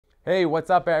Hey, what's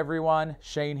up everyone?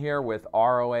 Shane here with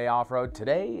ROA Off-Road.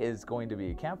 Today is going to be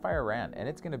a campfire rant, and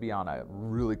it's going to be on a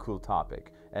really cool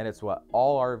topic, and it's what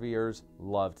all RVers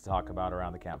love to talk about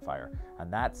around the campfire,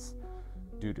 and that's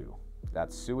doo-doo.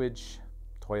 That's sewage,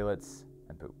 toilets,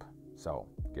 and poop. So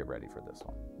get ready for this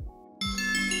one.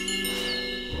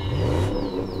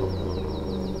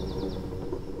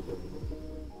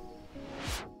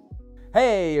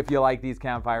 Hey, if you like these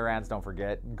campfire rants, don't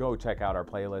forget, go check out our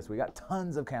playlist. We got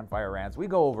tons of campfire rants. We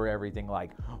go over everything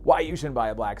like why you shouldn't buy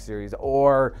a Black Series,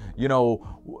 or, you know,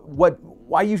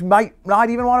 why you might not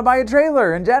even want to buy a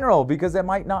trailer in general because it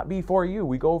might not be for you.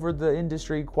 We go over the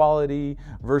industry quality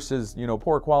versus, you know,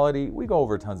 poor quality. We go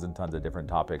over tons and tons of different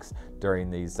topics during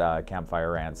these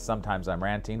campfire rants. Sometimes I'm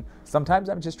ranting, sometimes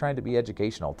I'm just trying to be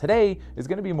educational. Today is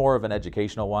going to be more of an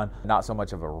educational one, not so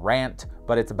much of a rant,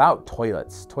 but it's about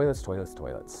toilets. Toilets.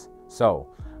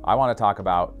 So I want to talk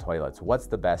about toilets. What's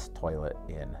the best toilet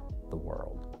in the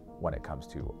world when it comes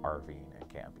to RVing and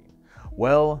camping?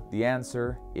 Well, the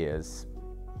answer is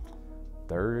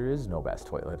there is no best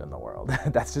toilet in the world.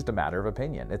 That's just a matter of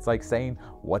opinion. It's like saying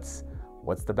what's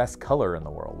the best color in the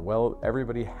world? Well,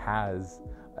 everybody has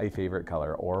a favorite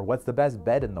color. Or what's the best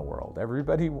bed in the world?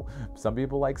 Some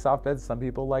people like soft beds, some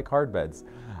people like hard beds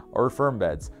or firm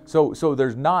beds. So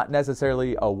there's not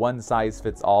necessarily a one size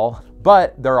fits all,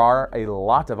 but there are a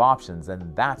lot of options,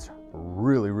 and that's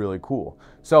really, really cool.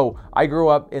 So I grew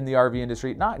up in the RV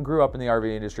industry, I grew up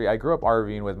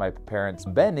RVing with my parents,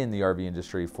 been in the RV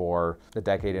industry for a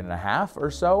decade and a half or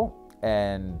so.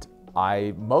 And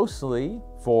I mostly,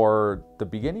 for the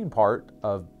beginning part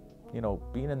of, you know,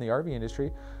 being in the RV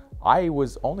industry, I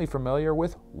was only familiar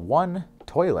with one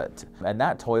toilet, and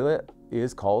that toilet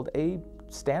is called a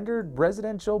standard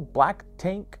residential black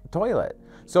tank toilet.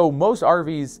 So most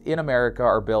RVs in America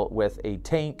are built with a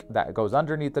tank that goes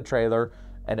underneath the trailer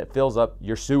and it fills up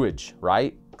your sewage,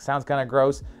 right? Sounds kind of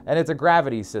gross. And it's a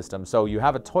gravity system. So you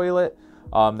have a toilet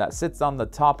that sits on the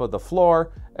top of the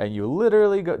floor, and you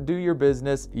literally do your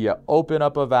business. You open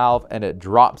up a valve and it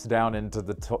drops down into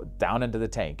the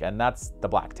tank, and that's the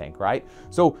black tank, right?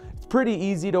 So it's pretty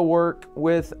easy to work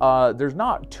with. There's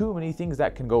not too many things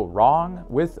that can go wrong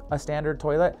with a standard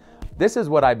toilet. This is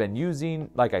what I've been using,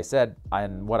 like I said,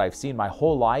 and what I've seen my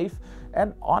whole life.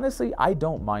 And honestly, I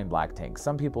don't mind black tanks.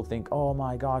 Some people think, oh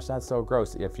my gosh, that's so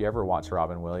gross. If you ever watch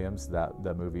Robin Williams,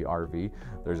 the movie RV,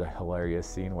 there's a hilarious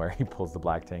scene where he pulls the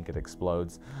black tank, it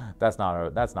explodes. That's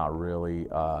not really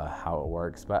how it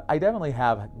works. But I definitely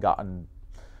have gotten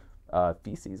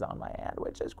feces on my hand,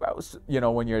 which is gross. You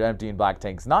know, when you're emptying black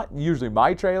tanks, not usually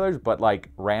my trailers, but like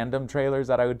random trailers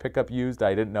that I would pick up used.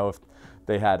 I didn't know if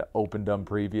they had opened them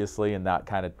previously, and that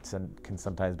kind of can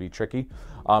sometimes be tricky.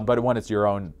 But when it's your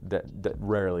own, that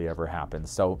rarely ever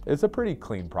happens. So it's a pretty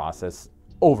clean process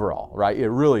overall, right? It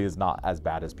really is not as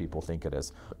bad as people think it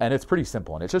is. And it's pretty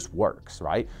simple, and it just works,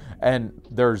 right? And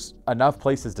there's enough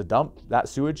places to dump that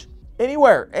sewage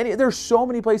anywhere. There's so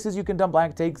many places you can dump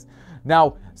black tanks.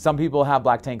 Now, some people have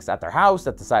black tanks at their house,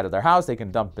 at the side of their house. They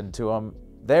can dump into them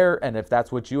there, and if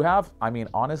that's what you have, I mean,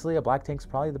 honestly, a black tank's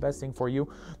probably the best thing for you.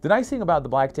 The nice thing about the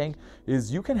black tank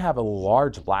is you can have a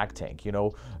large black tank. You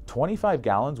know, 25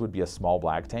 gallons would be a small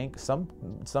black tank. Some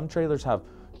trailers have,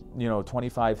 you know,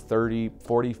 25, 30,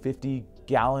 40, 50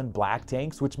 gallon black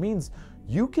tanks, which means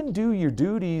you can do your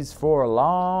duties for a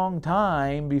long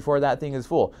time before that thing is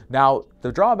full. Now,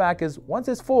 the drawback is once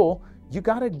it's full, you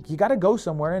gotta go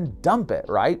somewhere and dump it,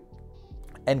 right?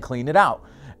 And clean it out.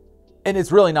 And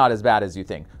it's really not as bad as you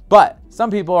think. But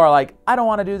some people are like, I don't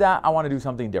want to do that. I want to do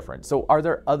something different. So are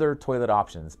there other toilet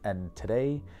options? And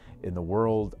today, in the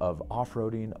world of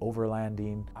off-roading,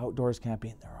 overlanding, outdoors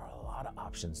camping, there are a lot of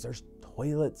options. There's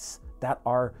toilets that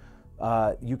are,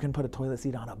 you can put a toilet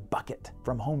seat on a bucket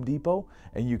from Home Depot,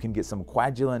 and you can get some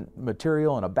coagulant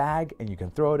material in a bag, and you can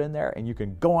throw it in there, and you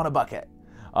can go on a bucket.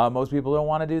 Most people don't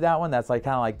want to do that one. That's like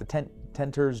kind of like the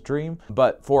tenter's dream.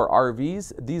 But for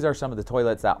RVs, these are some of the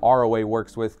toilets that ROA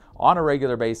works with on a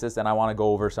regular basis, and I want to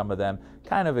go over some of them,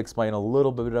 kind of explain a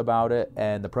little bit about it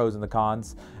and the pros and the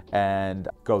cons, and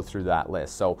go through that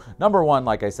list. So number one,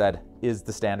 like I said, is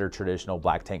the standard traditional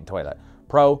black tank toilet.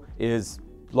 Pro is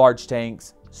large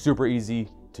tanks, super easy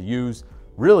to use,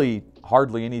 really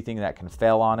hardly anything that can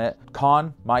fail on it.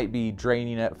 Con might be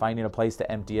draining it, finding a place to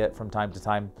empty it from time to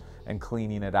time, and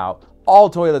cleaning it out. All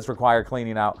toilets require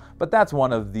cleaning out, but that's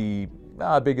one of the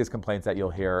biggest complaints that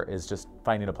you'll hear, is just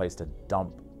finding a place to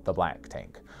dump the black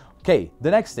tank. Okay,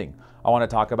 the next thing I want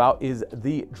to talk about is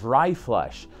the dry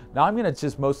flush. Now I'm going to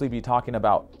just mostly be talking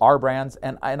about our brands,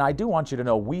 and I do want you to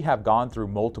know we have gone through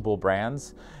multiple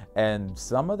brands, And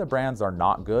some of the brands are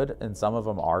not good and some of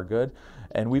them are good.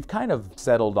 And we've kind of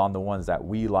settled on the ones that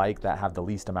we like that have the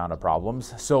least amount of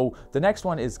problems. So the next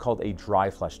one is called a dry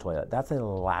flush toilet. That's a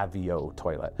Lavio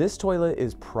toilet. This toilet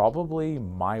is probably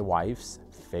my wife's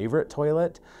favorite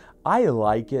toilet. I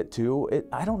like it too.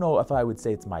 I don't know if I would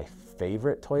say it's my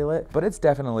favorite toilet, but it's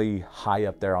definitely high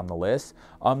up there on the list.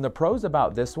 The pros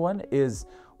about this one is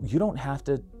you don't have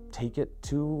to take it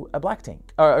to a black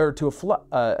tank or to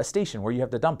a station where you have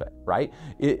to dump it, right?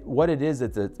 What it is,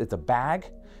 it's a bag.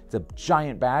 It's a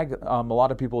giant bag. A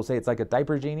lot of people say it's like a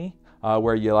diaper genie,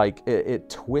 where you it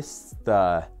twists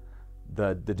the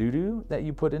doo-doo that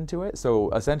you put into it.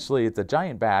 So essentially it's a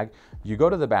giant bag. You go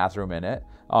to the bathroom in it.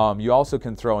 You also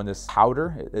can throw in this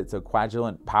powder. It's a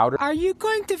coagulant powder. Are you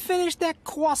going to finish that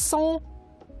croissant?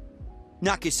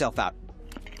 Knock yourself out.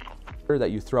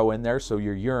 That you throw in there, so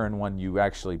your urine, when you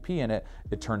actually pee in it,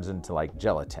 it turns into like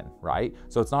gelatin, right?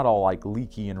 So it's not all like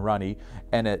leaky and runny,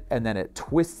 and then it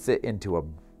twists it into a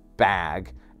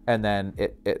bag, and then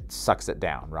it sucks it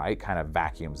down, right? Kind of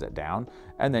vacuums it down,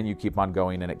 and then you keep on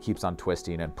going and it keeps on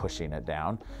twisting and pushing it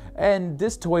down. And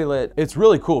this toilet, it's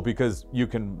really cool because you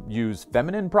can use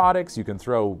feminine products, you can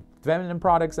throw feminine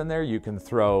products in there, you can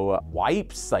throw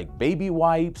wipes, like baby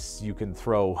wipes, you can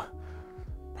throw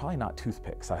probably not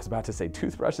toothpicks. I was about to say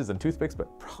toothbrushes and toothpicks,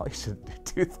 but probably shouldn't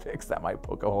do toothpicks. That might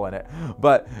poke a hole in it.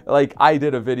 But like I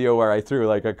did a video where I threw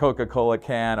like a Coca-Cola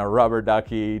can, a rubber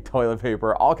ducky, toilet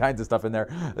paper, all kinds of stuff in there.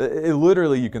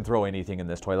 Literally, you can throw anything in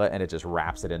this toilet and it just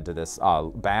wraps it into this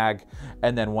bag.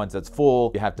 And then once it's full,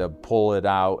 you have to pull it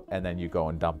out and then you go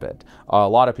and dump it. A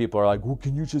lot of people are like, well,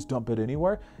 can you just dump it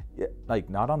anywhere? Like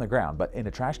not on the ground, but in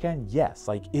a trash can? Yes.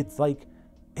 Like it's like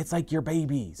your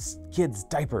baby's kids'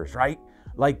 diapers, right?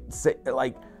 Like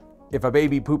if a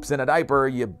baby poops in a diaper,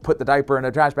 you put the diaper in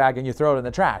a trash bag and you throw it in the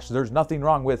trash. There's nothing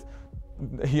wrong with,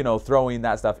 throwing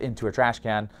that stuff into a trash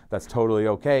can. That's totally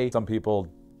okay. Some people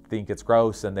think it's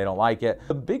gross and they don't like it.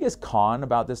 The biggest con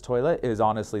about this toilet is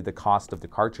honestly the cost of the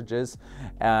cartridges.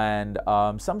 And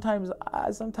sometimes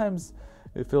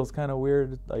it feels kind of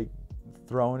weird, like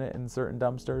throwing it in certain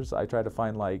dumpsters. I try to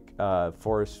find like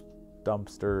forest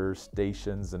dumpster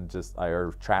stations and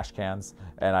or trash cans,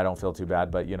 and I don't feel too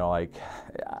bad, but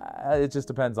it just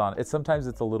depends on it. Sometimes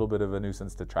it's a little bit of a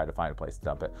nuisance to try to find a place to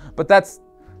dump it, but that's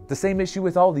the same issue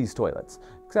with all these toilets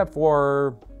except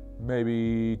for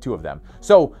maybe 2 of them.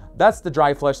 So that's the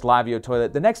dry flush Lavio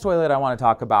toilet. The next toilet I want to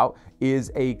talk about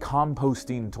is a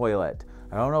composting toilet.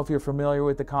 I don't know if you're familiar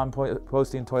with the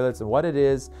composting toilets, and what it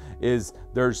is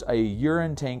there's a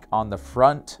urine tank on the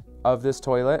front of this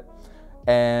toilet,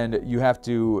 and you have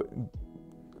to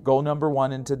go number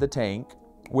 1 into the tank,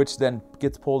 which then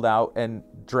gets pulled out and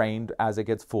drained as it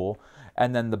gets full.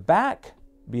 And then the back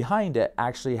behind it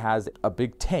actually has a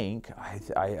big tank.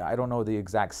 I don't know the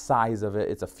exact size of it.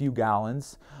 It's a few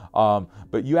gallons,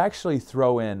 but you actually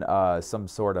throw in some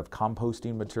sort of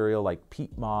composting material like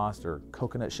peat moss or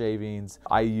coconut shavings.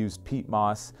 I use peat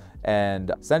moss,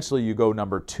 and essentially you go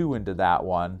number 2 into that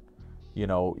one.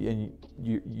 And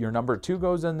your number 2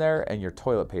 goes in there and your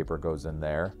toilet paper goes in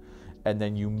there, and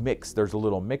then you mix. There's a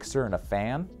little mixer and a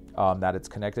fan that it's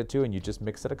connected to, and you just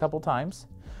mix it a couple times,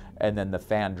 and then the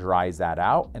fan dries that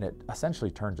out and it essentially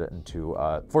turns it into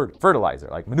fertilizer,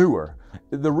 like manure.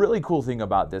 The really cool thing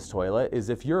about this toilet is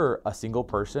if you're a single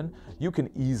person, you can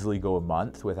easily go a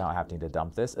month without having to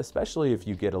dump this, especially if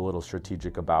you get a little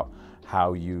strategic about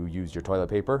how you use your toilet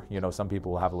paper. Some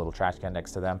people will have a little trash can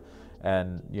next to them,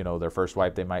 and their first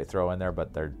wipe they might throw in there,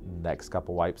 but their next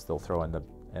couple wipes they'll throw in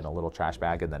a little trash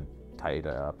bag and then tie it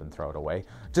up and throw it away.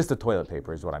 Just the toilet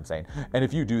paper is what I'm saying. And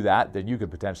if you do that, then you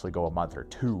could potentially go a month or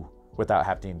 2 without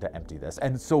having to empty this.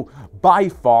 And so by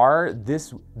far,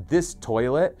 this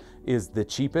toilet is the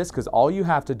cheapest, because all you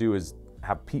have to do is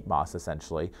have peat moss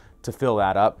essentially to fill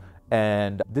that up.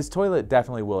 And this toilet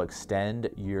definitely will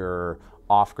extend your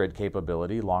off-grid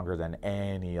capability longer than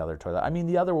any other toilet. I mean,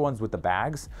 the other ones with the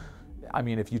bags,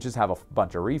 if you just have a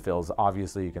bunch of refills,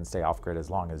 obviously you can stay off-grid as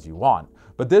long as you want.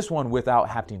 But this one, without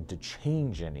having to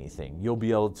change anything, you'll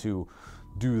be able to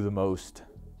do the most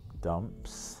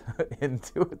dumps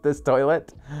into this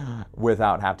toilet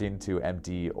without having to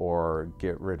empty or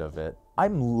get rid of it. I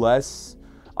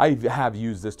have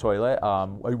used this toilet.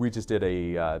 We just did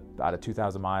about a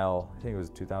 2,000 mile, I think it was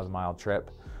a 2,000 mile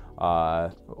trip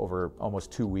over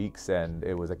almost 2 weeks, and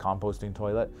it was a composting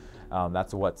toilet.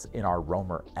 That's what's in our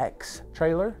Roamer X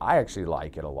trailer. I actually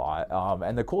like it a lot.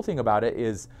 And the cool thing about it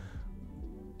is,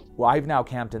 I've now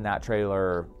camped in that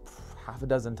trailer half a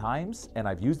dozen times, and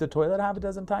I've used the toilet half a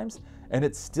dozen times, and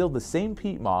it's still the same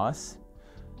peat moss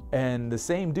and the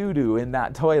same doo-doo in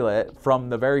that toilet from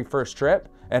the very first trip.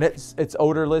 and it's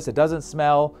odorless. It doesn't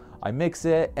smell. I mix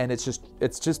it, and it's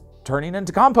just turning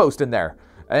into compost in there.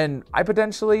 And I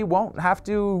potentially won't have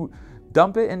to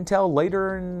dump it until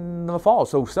later in the fall.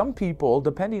 So some people,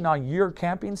 depending on your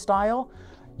camping style,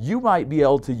 you might be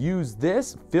able to use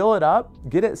this, fill it up,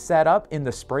 get it set up in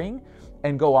the spring,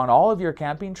 and go on all of your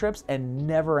camping trips and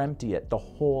never empty it the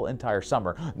whole entire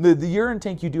summer. The urine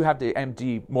tank you do have to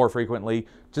empty more frequently,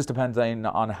 just depending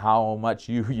on how much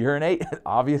you urinate,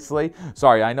 obviously.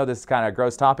 Sorry, I know this is kind of a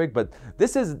gross topic, but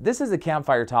this is a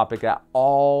campfire topic that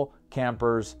all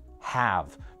campers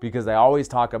have, because they always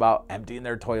talk about emptying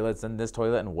their toilets and this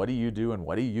toilet and what do you do and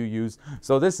what do you use.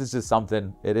 So this is just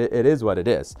something, it is what it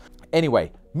is.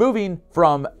 Anyway, moving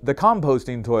from the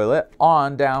composting toilet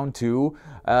on down to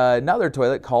another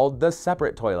toilet called the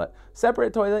separate toilet.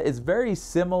 Separate toilet is very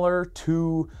similar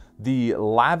to the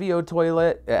Lavio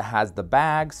toilet. It has the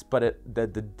bags, but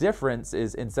the difference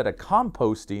is instead of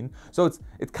composting, so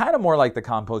it's kind of more like the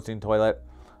composting toilet,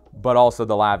 but also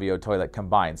the Lavio toilet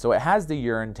combined. So it has the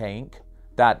urine tank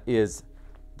that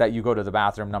you go to the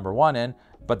bathroom number 1 in,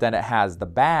 but then it has the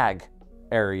bag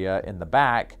area in the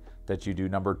back that you do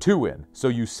number 2 in. So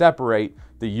you separate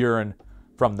the urine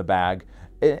from the bag.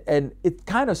 And it's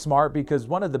kind of smart, because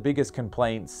one of the biggest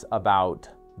complaints about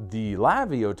the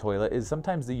Lavio toilet is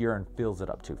sometimes the urine fills it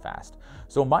up too fast.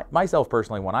 So myself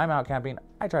personally, when I'm out camping,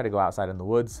 I try to go outside in the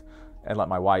woods and let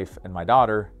my wife and my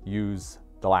daughter use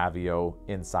the Lavio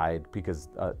inside, because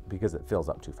it fills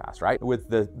up too fast, right? With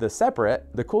the separate,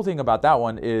 the cool thing about that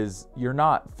one is you're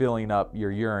not filling up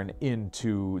your urine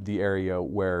into the area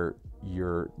where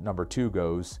your number 2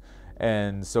 goes.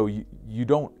 And so you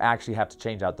don't actually have to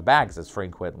change out the bags as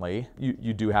frequently.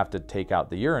 You do have to take out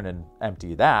the urine and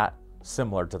empty that,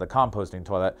 similar to the composting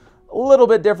toilet. A little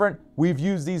bit different. We've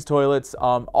used these toilets.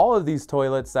 All of these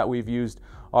toilets that we've used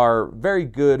are very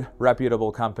good, reputable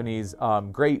companies,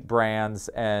 great brands,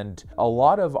 and a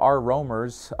lot of our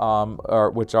roamers,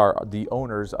 which are the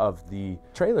owners of the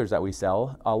trailers that we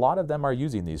sell, a lot of them are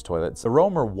using these toilets. The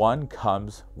Roamer 1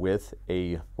 comes with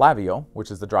a Lavio,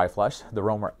 which is the dry flush. The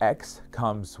Roamer X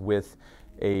comes with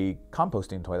a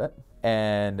composting toilet,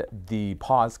 and the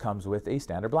Pause comes with a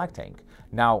standard black tank.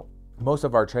 Now, most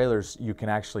of our trailers, you can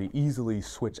actually easily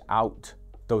switch out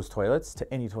those toilets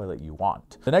to any toilet you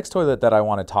want. The next toilet that I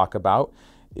want to talk about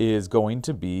is going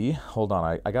to be, hold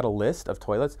on, I got a list of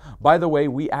toilets. By the way,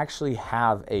 we actually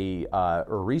have a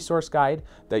resource guide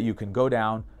that you can go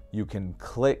down, you can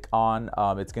click on,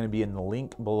 it's going to be in the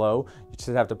link below. You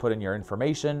just have to put in your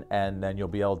information, and then you'll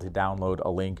be able to download a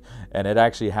link, and it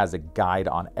actually has a guide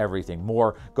on everything.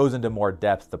 Goes into more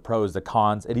depth, the pros, the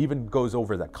cons. It even goes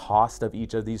over the cost of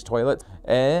each of these toilets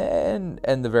and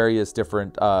the various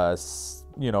different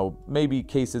maybe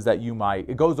cases that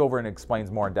it goes over and explains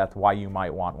more in depth why you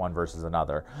might want one versus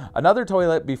another. Another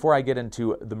toilet, before I get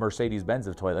into the Mercedes-Benz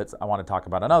of toilets, I want to talk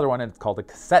about another one, and it's called a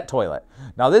cassette toilet.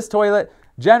 Now this toilet,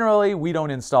 generally, we don't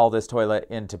install this toilet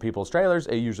into people's trailers.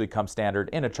 It usually comes standard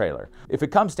in a trailer. If it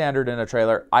comes standard in a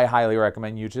trailer, I highly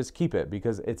recommend you just keep it,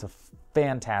 because it's a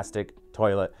fantastic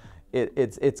toilet.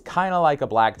 It's kind of like a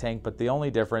black tank, but the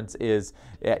only difference is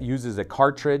it uses a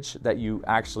cartridge that you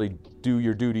actually do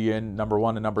your duty in, number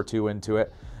 1 and number 2 into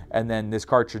it. And then this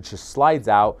cartridge just slides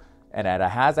out, and it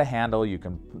has a handle. You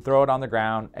can throw it on the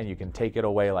ground, and you can take it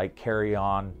away like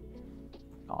carry-on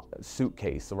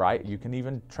suitcase, right? You can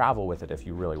even travel with it if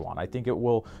you really want. I think it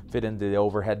will fit into the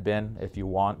overhead bin if you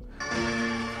want.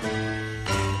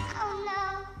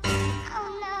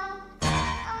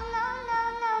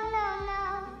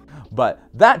 But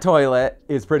that toilet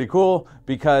is pretty cool,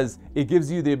 because it gives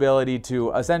you the ability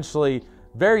to essentially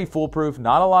very foolproof,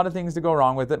 not a lot of things to go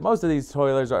wrong with it. Most of these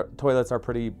toilets are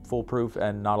pretty foolproof,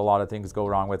 and not a lot of things go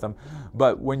wrong with them.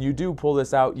 But when you do pull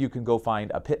this out, you can go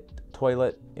find a pit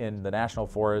toilet in the National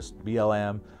Forest,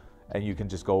 BLM, and you can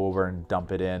just go over and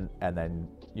dump it in, and then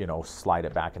slide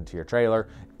it back into your trailer.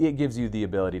 It gives you the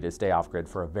ability to stay off grid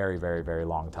for a very, very, very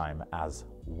long time as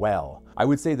well. I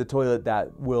would say the toilet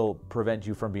that will prevent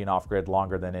you from being off grid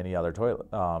longer than any other toilet,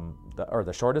 or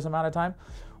the shortest amount of time,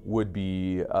 would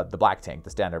be the black tank, the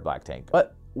standard black tank.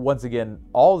 But once again,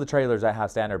 all the trailers that have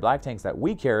standard black tanks that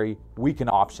we carry, we can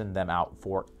option them out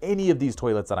for any of these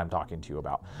toilets that I'm talking to you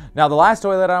about. Now, the last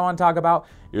toilet I want to talk about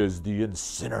is the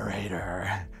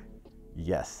incinerator.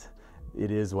 Yes,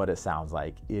 it is what it sounds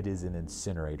like. It is an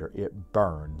incinerator. It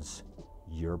burns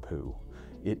your poo.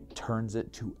 It turns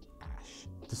it to ash.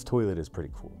 This toilet is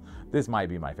pretty cool. This might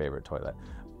be my favorite toilet.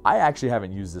 I actually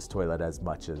haven't used this toilet as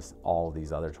much as all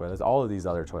these other toilets. All of these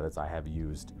other toilets I have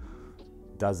used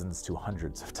dozens to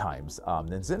hundreds of times.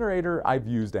 The incinerator I've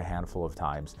used a handful of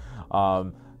times.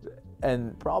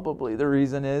 And probably the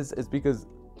reason is because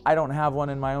I don't have one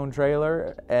in my own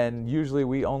trailer, and usually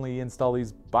we only install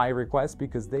these by request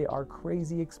because they are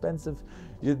crazy expensive.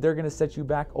 They're gonna set you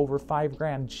back over $5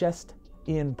 grand just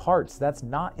in parts. That's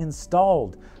not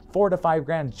installed. $4 to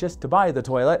 $5 just to buy the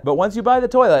toilet. But once you buy the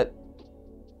toilet,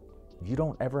 you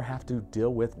don't ever have to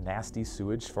deal with nasty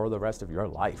sewage for the rest of your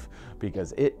life,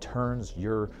 because it turns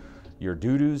your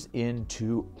doo-doos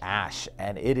into ash,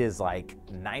 and it is like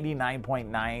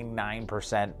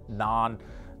 99.99%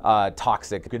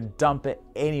 non-toxic. You can dump it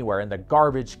anywhere, in the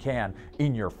garbage can,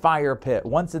 in your fire pit.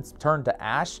 Once it's turned to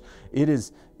ash, it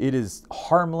is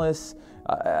harmless.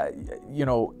 You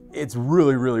know, it's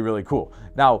really, really, really cool.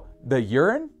 Now, the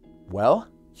urine, well,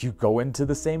 you go into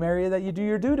the same area that you do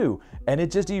your doo-doo, and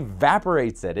it just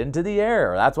evaporates it into the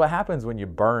air. That's what happens when you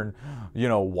burn, you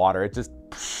know, water. It just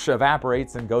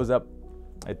evaporates and goes up.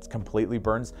 It completely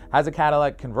burns. Has a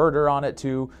catalytic converter on it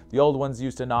too. The old ones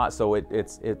used to not, so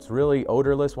it's really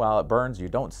odorless while it burns. You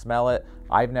don't smell it.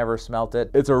 I've never smelt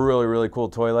it. It's a really, really cool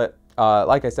toilet.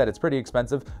 Like I said, it's pretty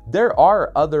expensive. There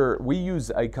are we use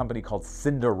a company called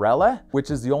Cinderella, which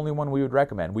is the only one we would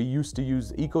recommend. We used to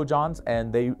use EcoJohns,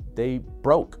 and they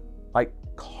broke like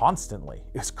constantly.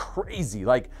 It's crazy.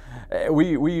 Like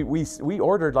we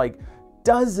ordered like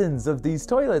dozens of these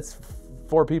toilets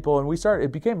for people, and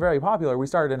it became very popular. We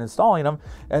started installing them,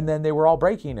 and then they were all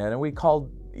breaking it, and we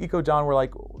called EcoJohn. We're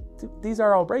like, these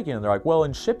are all breaking, and they're like, well,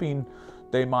 in shipping,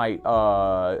 they might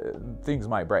things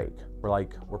might break. We're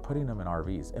like, we're putting them in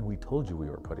RVs, and we told you we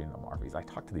were putting them in RVs. I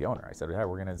talked to the owner. I said, hey,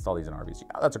 we're gonna install these in RVs. Yeah,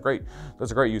 that's a great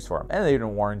use for them. And they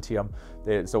didn't warranty them.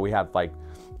 So we have like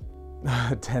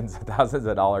tens of thousands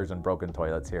of dollars in broken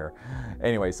toilets here.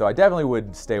 Anyway, so I definitely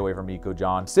would stay away from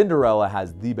EcoJohn. Cinderella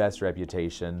has the best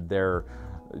reputation.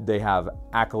 They have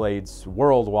accolades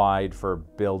worldwide for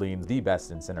building the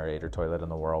best incinerator toilet in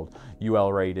the world.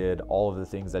 UL rated, all of the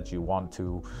things that you want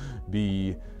to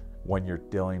be when you're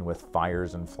dealing with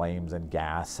fires and flames and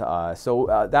gas.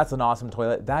 So that's an awesome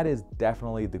toilet. That is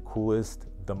definitely the coolest,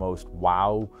 the most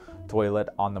wow toilet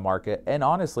on the market. And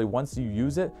honestly, once you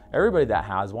use it, everybody that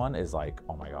has one is like,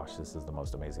 oh my gosh, this is the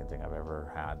most amazing thing I've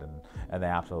ever had, and they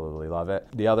absolutely love it.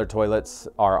 The other toilets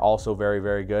are also very,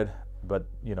 very good, but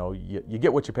you know, you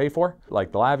get what you pay for.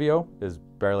 Like the Lavio is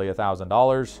barely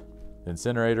 $1,000.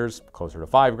 Incinerators closer to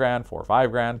 $5 grand, $4 or $5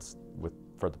 grand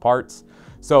for the parts.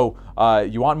 So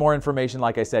you want more information,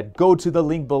 like I said, go to the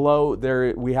link below.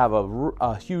 There we have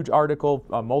a huge article,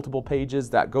 multiple pages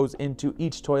that goes into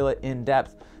each toilet in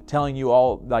depth, telling you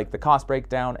all like the cost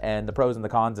breakdown and the pros and the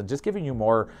cons, and just giving you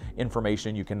more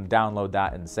information. You can download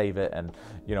that and save it, and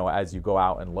you know, as you go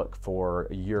out and look for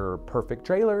your perfect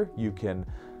trailer, you can,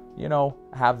 you know,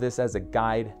 have this as a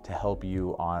guide to help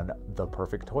you on the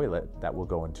perfect toilet that will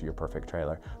go into your perfect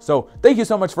trailer. So thank you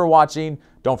so much for watching.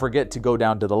 Don't forget to go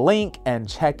down to the link and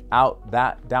check out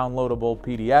that downloadable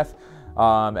PDF.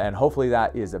 And hopefully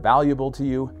that is valuable to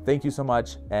you. Thank you so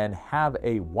much, and have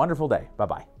a wonderful day.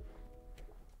 Bye-bye.